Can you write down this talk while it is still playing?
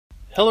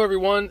Hello,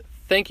 everyone.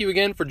 Thank you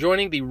again for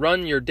joining the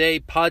Run Your Day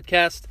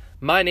podcast.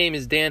 My name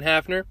is Dan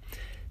Hafner.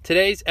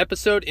 Today's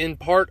episode in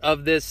part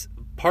of this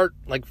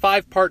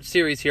five-part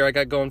series here I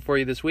got going for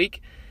you this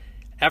week.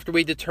 After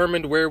we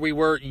determined where we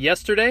were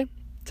yesterday,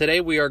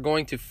 today we are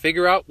going to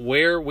figure out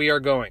where we are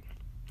going.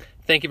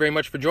 Thank you very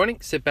much for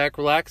joining. Sit back,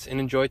 relax, and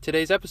enjoy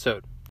today's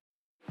episode.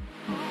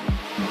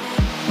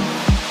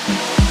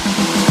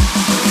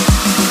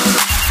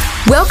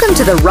 Welcome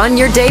to the Run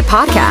Your Day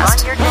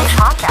podcast,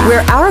 where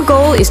our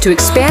goal is to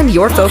expand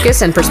your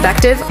focus and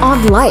perspective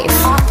on life.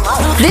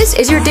 This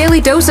is your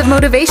daily dose of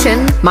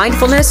motivation,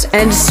 mindfulness,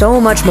 and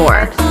so much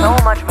more.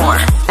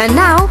 And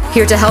now,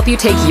 here to help you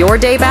take your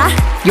day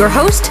back, your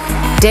host,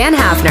 Dan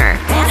Hafner.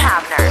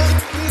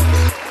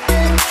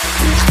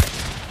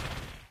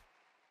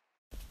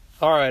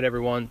 All right,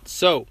 everyone.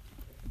 So,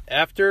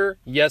 after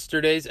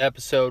yesterday's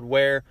episode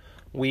where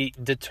we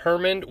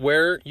determined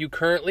where you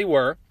currently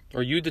were,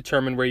 or you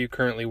determined where you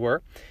currently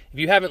were. If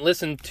you haven't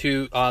listened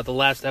to the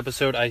last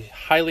episode, I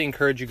highly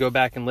encourage you to go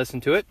back and listen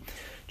to it,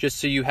 just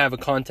so you have a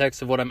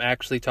context of what I'm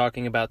actually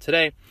talking about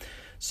today.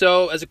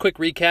 So, as a quick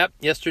recap,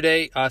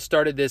 yesterday I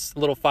started this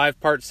little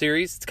 5-part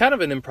series. It's kind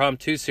of an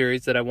impromptu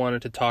series that I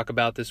wanted to talk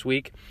about this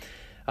week.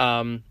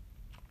 And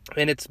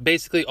it's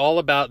basically all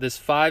about this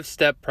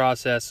 5-step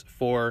process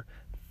for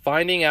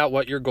finding out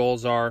what your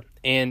goals are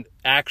and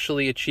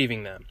actually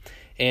achieving them.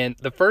 And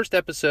the first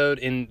episode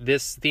in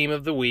this theme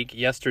of the week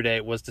yesterday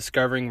was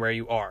discovering where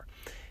you are.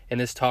 And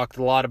this talked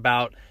a lot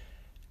about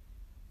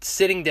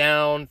sitting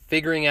down,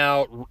 figuring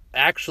out,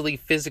 actually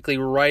physically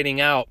writing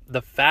out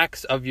the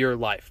facts of your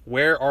life.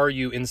 Where are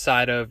you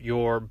inside of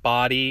your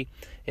body,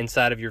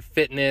 inside of your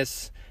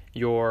fitness,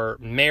 your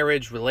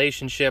marriage,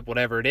 relationship,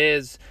 whatever it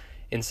is,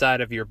 inside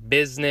of your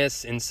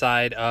business,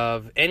 inside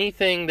of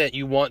anything that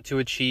you want to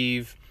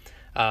achieve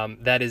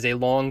that is a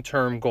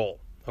long-term goal,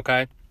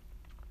 okay?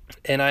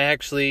 And I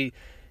actually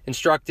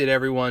instructed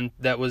everyone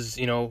that was,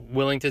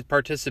 willing to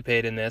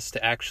participate in this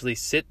to actually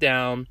sit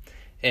down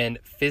and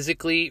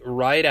physically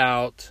write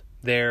out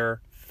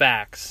their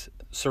facts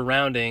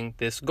surrounding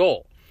this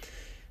goal.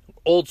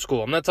 Old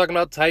school. I'm not talking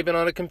about typing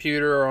on a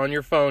computer or on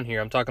your phone here.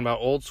 I'm talking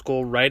about old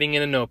school writing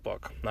in a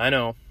notebook. I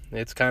know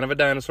it's kind of a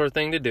dinosaur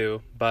thing to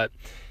do, but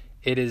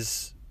it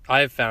is,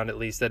 I have found at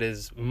least, that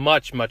is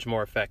much, much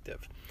more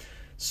effective.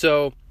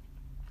 So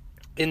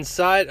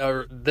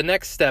the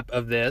next step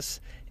of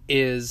this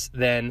is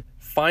then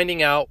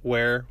finding out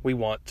where we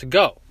want to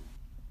go.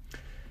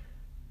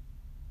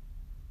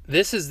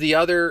 This is the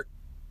other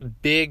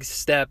big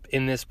step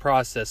in this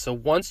process. So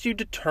once you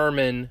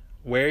determine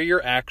where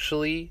you're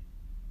actually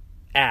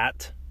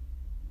at,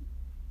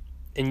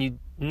 and you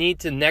need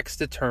to next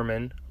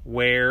determine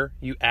where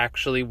you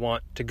actually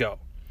want to go.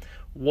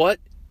 What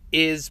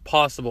is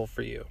possible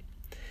for you?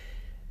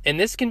 And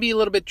this can be a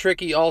little bit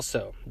tricky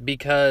also,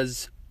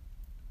 because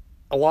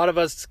a lot of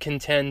us can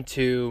tend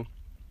to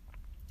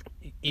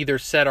either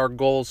set our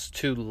goals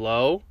too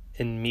low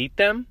and meet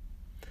them,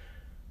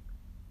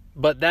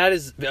 but that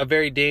is a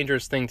very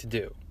dangerous thing to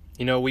do.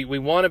 We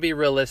want to be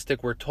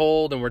realistic. We're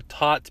told and we're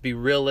taught to be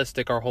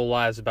realistic our whole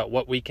lives about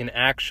what we can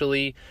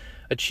actually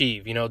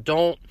achieve.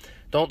 Don't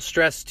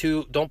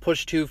don't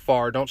push too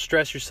far. Don't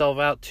stress yourself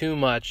out too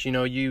much.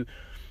 You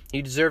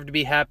deserve to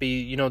be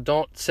happy.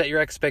 Don't set your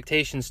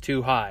expectations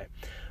too high.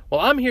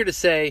 Well, I'm here to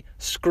say,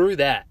 screw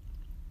that.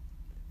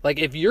 Like,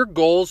 if your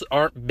goals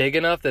aren't big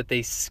enough that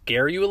they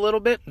scare you a little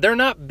bit, they're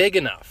not big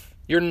enough.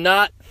 You're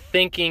not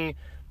thinking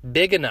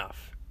big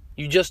enough.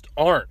 You just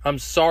aren't. I'm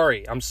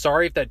sorry. I'm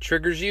sorry if that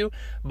triggers you,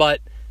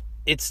 but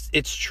it's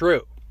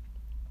true.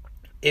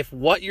 If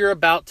what you're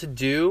about to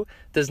do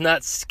does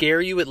not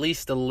scare you at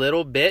least a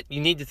little bit,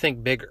 you need to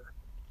think bigger.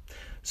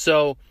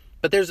 So,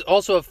 but there's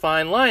also a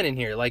fine line in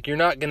here. Like, you're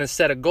not going to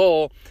set a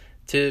goal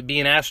to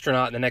be an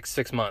astronaut in the next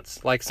 6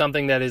 months. Like,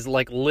 something that is,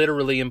 like,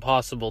 literally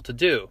impossible to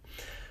do.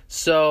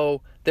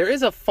 So there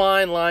is a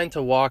fine line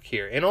to walk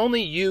here, and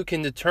only you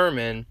can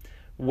determine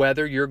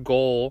whether your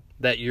goal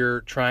that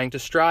you're trying to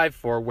strive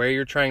for, where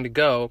you're trying to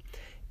go,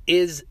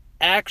 is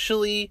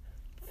actually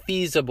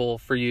feasible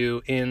for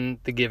you in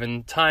the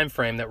given time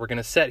frame that we're going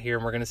to set here,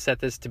 and we're going to set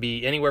this to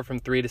be anywhere from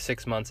 3 to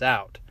 6 months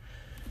out.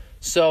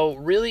 So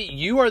really,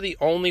 you are the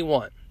only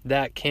one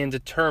that can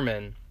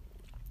determine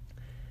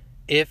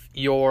if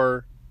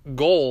your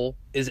goal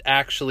is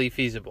actually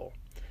feasible.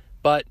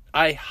 But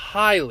I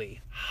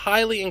highly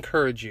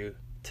encourage you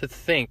to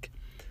think,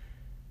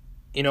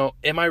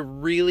 am I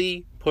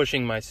really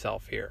pushing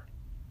myself here?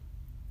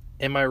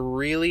 Am I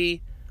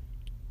really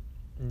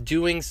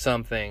doing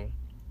something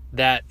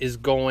that is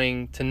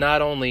going to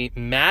not only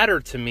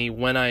matter to me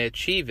when I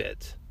achieve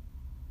it,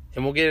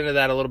 and we'll get into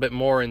that a little bit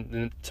more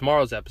in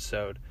tomorrow's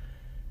episode,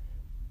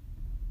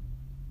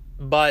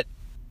 but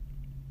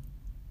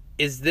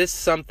is this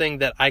something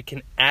that I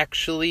can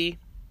actually,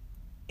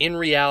 in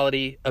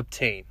reality,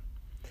 obtain?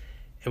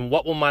 And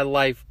what will my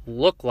life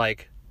look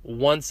like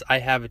once I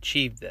have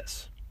achieved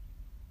this?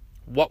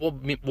 What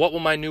will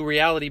my new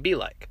reality be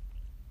like?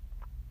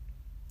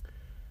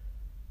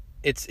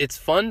 It's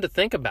fun to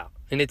think about.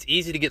 And it's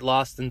easy to get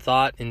lost in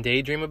thought and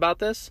daydream about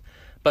this,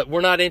 but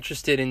we're not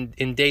interested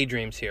in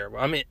daydreams here.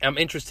 I'm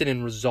interested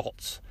in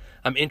results.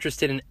 I'm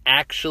interested in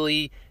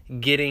actually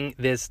getting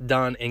this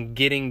done and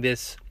getting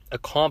this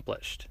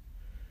accomplished.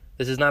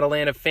 This is not a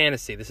land of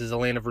fantasy. This is a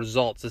land of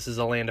results. This is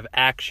a land of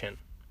action.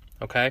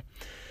 Okay?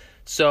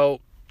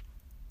 So,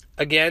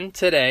 again,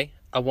 today,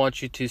 I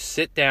want you to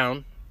sit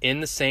down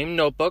in the same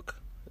notebook,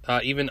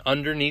 even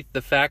underneath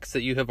the facts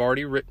that you have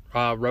already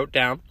wrote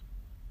down,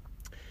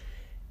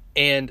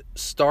 and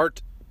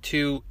start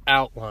to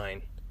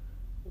outline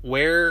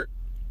where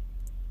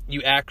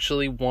you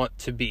actually want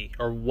to be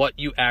or what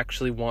you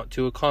actually want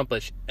to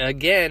accomplish.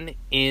 Again,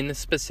 in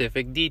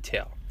specific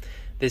detail.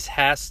 This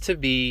has to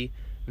be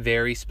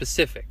very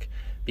specific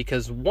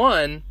because,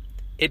 one,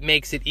 it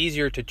makes it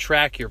easier to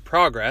track your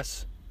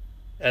progress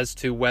as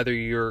to whether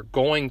you're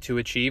going to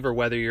achieve or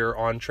whether you're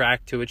on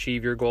track to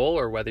achieve your goal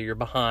or whether you're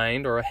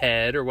behind or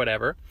ahead or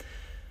whatever.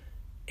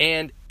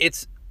 And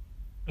it's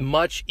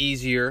much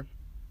easier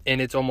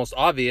and it's almost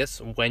obvious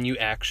when you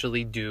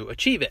actually do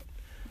achieve it.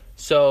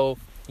 So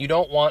you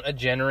don't want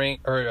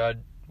a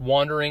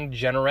wandering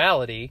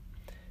generality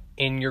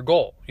in your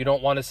goal. You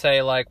don't want to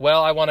say like,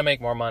 well, I want to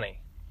make more money.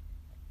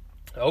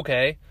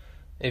 Okay,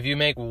 if you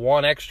make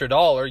 $1 extra,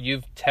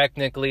 you've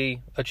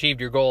technically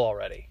achieved your goal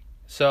already.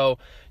 So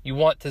you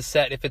want to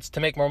set, if it's to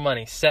make more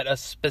money, set a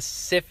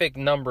specific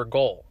number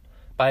goal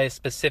by a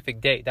specific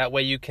date. That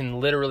way you can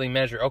literally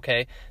measure,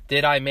 okay,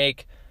 did I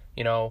make,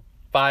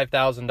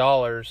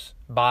 $5,000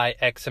 by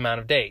X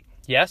amount of date?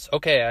 Yes?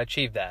 Okay, I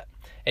achieved that.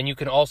 And you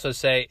can also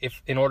say,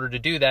 if in order to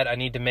do that, I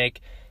need to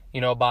make,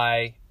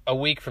 by a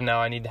week from now,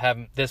 I need to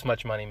have this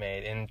much money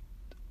made. In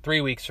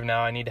 3 weeks from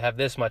now, I need to have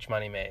this much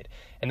money made.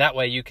 And that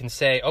way you can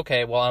say,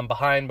 okay, well, I'm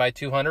behind by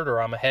 200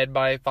 or I'm ahead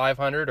by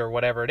 500 or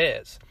whatever it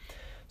is.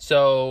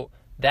 So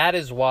that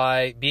is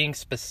why being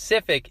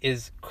specific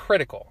is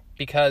critical,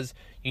 because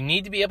you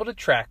need to be able to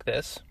track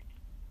this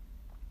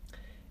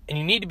and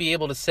you need to be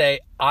able to say,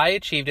 I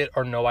achieved it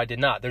or no, I did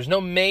not. There's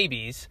no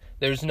maybes.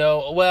 There's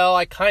no, well,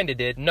 I kind of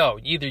did. No,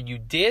 either you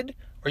did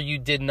or you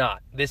did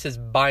not. This is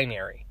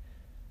binary.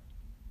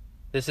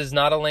 This is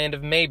not a land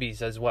of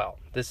maybes as well.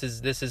 This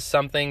is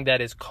something that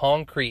is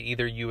concrete.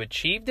 Either you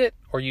achieved it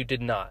or you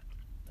did not.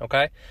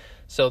 Okay?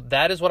 So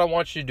that is what I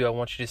want you to do. I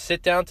want you to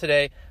sit down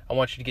today. I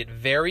want you to get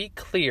very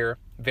clear,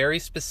 very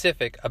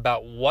specific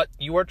about what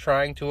you are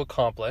trying to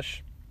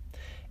accomplish.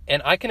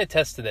 And I can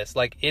attest to this.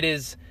 Like, it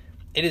is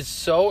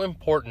so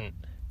important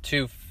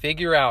to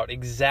figure out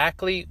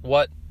exactly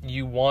what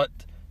you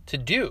want to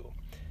do.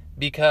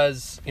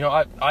 Because,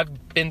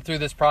 I've been through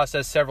this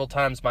process several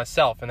times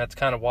myself, and that's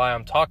kind of why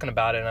I'm talking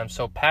about it, and I'm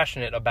so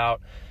passionate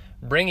about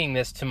bringing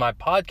this to my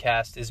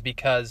podcast, is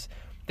because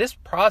this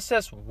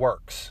process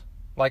works.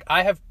 Like,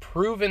 I have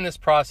proven this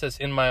process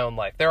in my own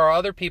life. There are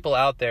other people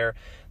out there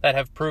that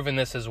have proven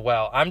this as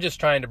well. I'm just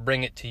trying to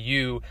bring it to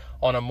you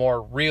on a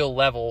more real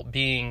level,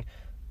 being,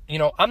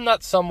 I'm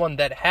not someone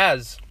that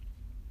has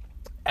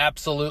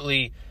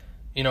absolutely,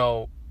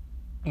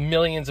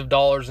 millions of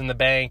dollars in the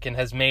bank and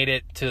has made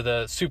it to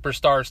the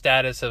superstar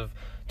status of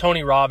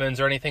Tony Robbins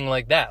or anything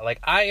like that.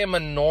 Like, I am a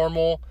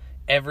normal,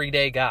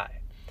 everyday guy.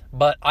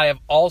 But I have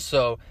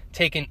also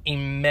taken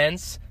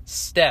immense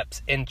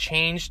steps and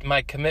changed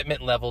my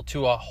commitment level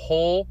to a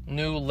whole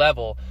new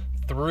level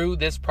through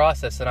this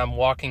process that I'm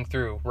walking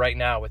through right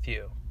now with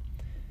you.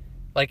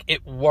 Like,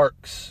 it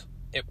works.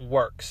 It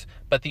works.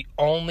 But the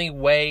only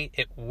way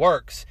it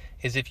works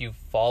is if you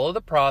follow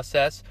the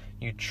process,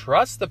 you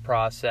trust the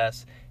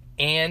process,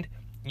 and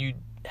you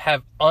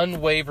have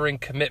unwavering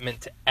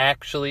commitment to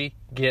actually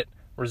get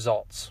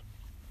results.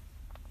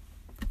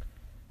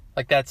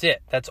 Like, that's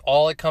it. That's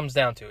all it comes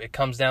down to. It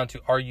comes down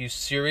to, are you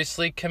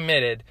seriously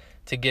committed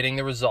to getting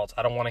the results?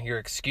 I don't want to hear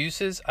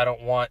excuses. I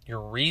don't want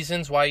your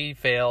reasons why you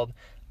failed.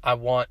 I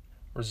want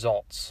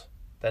results.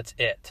 That's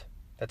it.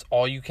 That's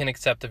all you can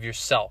accept of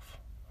yourself.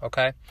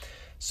 Okay?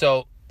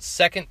 So,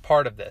 second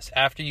part of this,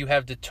 after you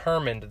have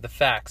determined the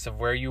facts of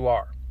where you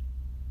are,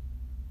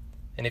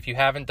 and if you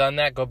haven't done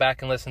that, go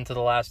back and listen to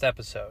the last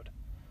episode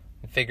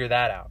and figure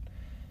that out.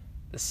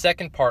 The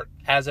second part,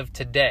 as of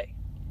today,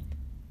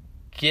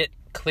 get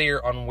clear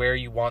on where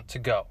you want to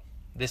go.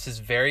 This is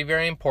very,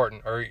 very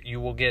important, or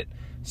you will get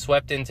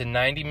swept into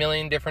 90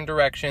 million different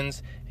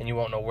directions and you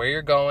won't know where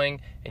you're going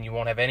and you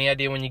won't have any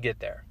idea when you get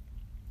there.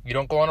 You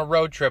don't go on a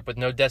road trip with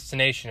no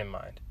destination in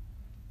mind.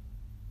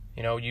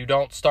 You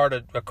don't start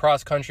a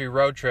cross-country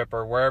road trip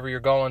or wherever you're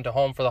going to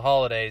home for the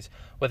holidays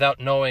without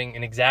knowing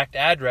an exact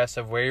address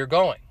of where you're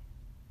going.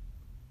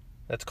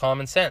 That's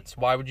common sense.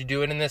 Why would you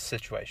do it in this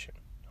situation?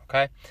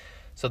 Okay?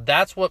 So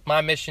that's what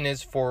my mission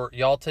is for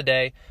y'all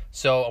today.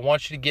 So I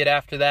want you to get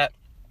after that.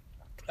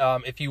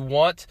 If you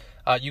want,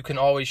 you can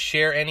always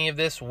share any of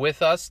this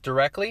with us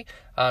directly.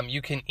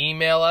 You can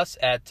email us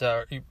at,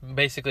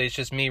 basically it's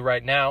just me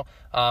right now,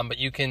 but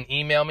you can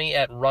email me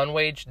at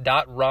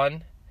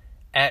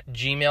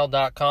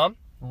runwage.run@gmail.com.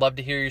 Love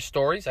to hear your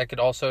stories. I could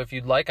also, if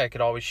you'd like, I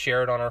could always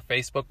share it on our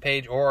Facebook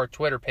page or our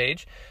Twitter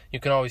page. You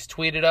can always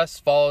tweet at us,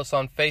 follow us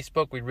on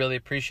Facebook. We'd really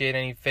appreciate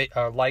any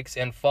likes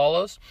and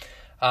follows.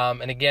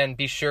 And again,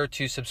 be sure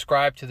to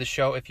subscribe to the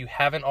show if you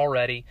haven't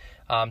already,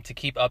 to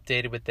keep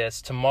updated with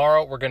this.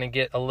 Tomorrow, we're going to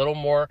get a little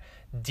more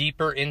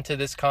deeper into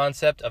this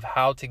concept of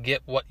how to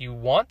get what you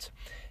want,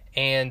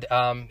 and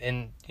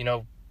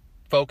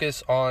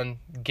focus on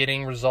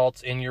getting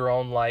results in your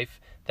own life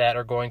that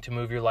are going to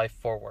move your life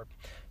forward.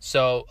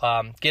 So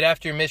get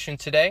after your mission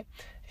today,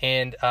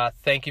 and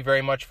thank you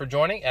very much for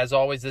joining. As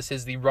always, this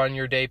is the Run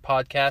Your Day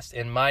podcast,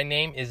 and my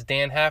name is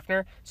Dan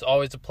Hafner. It's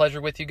always a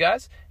pleasure with you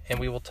guys, and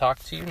we will talk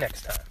to you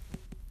next time.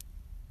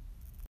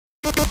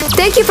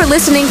 Thank you for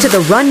listening to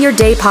the Run Your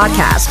Day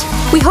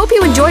podcast. We hope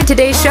you enjoyed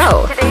today's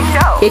show.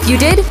 If you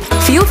did,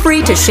 feel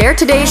free to share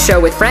today's show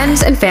with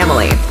friends and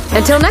family.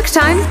 Until next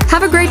time,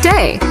 have a great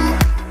day.